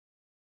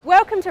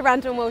Welcome to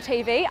Rundle Mall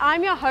TV.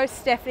 I'm your host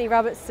Stephanie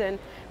Robertson.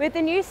 With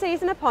the new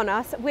season upon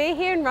us, we're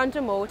here in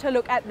Rundle Mall to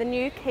look at the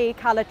new key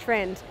colour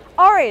trend,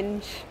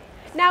 orange.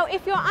 Now,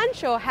 if you're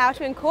unsure how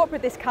to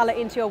incorporate this colour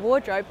into your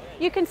wardrobe,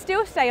 you can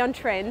still stay on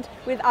trend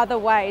with other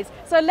ways.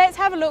 So let's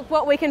have a look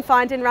what we can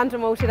find in Rundle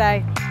Mall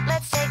today.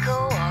 Let's take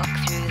a walk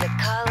through the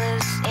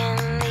colours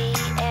in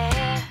the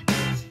air.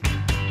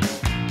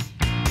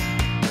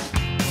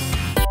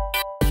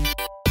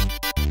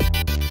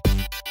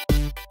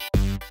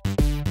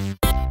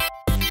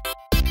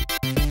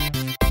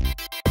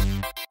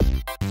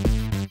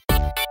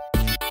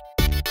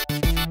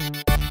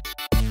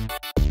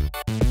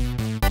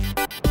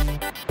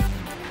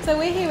 So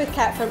we're here with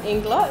Kat from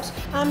Inglot.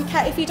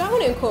 Kat, if you don't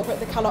want to incorporate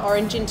the colour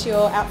orange into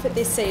your outfit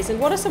this season,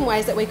 what are some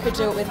ways that we could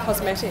do it with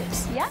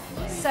cosmetics? Yeah,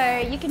 so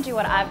you can do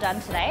what I've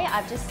done today.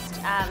 I've just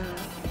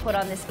put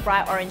on this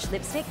bright orange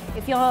lipstick.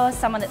 If you're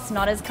someone that's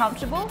not as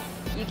comfortable,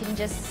 you can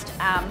just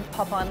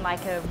pop on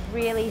like a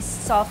really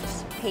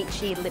soft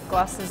peachy lip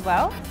gloss as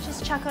well.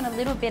 Just chuck on a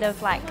little bit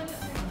of like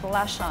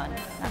blush on.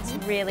 That's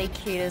really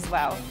cute as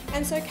well.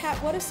 And so Kat,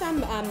 what are some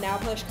nail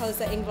polish colours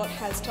that Inglot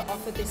has to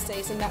offer this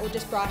season that will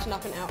just brighten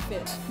up an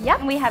outfit? Yep,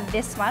 and we have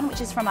this one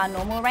which is from our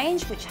normal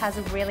range, which has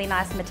a really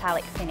nice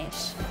metallic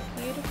finish.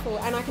 Beautiful,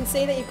 and I can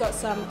see that you've got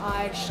some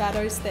eye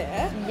shadows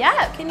there.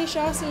 Yep. Can you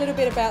show us a little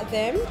bit about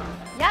them?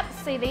 Yep,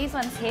 see these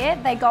ones here,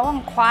 they go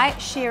on quite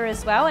sheer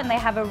as well and they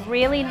have a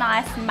really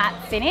nice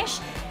matte finish.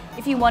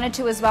 If you wanted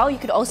to as well, you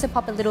could also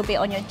pop a little bit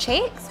on your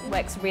cheeks.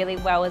 Works really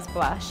well as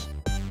blush.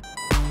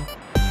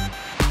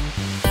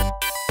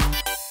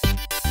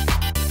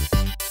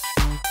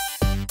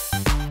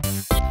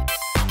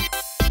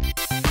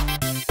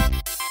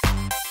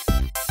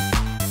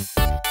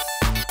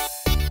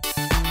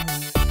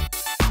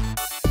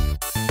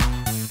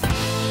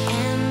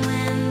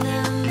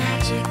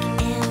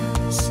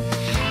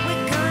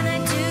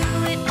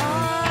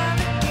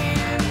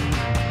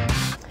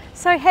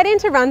 So head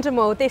into Rundle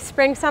Mall this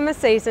spring-summer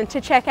season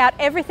to check out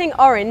everything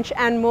orange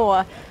and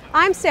more.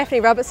 I'm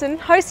Stephanie Robertson,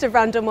 host of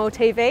Rundle Mall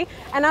TV,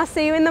 and I'll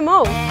see you in the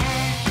mall.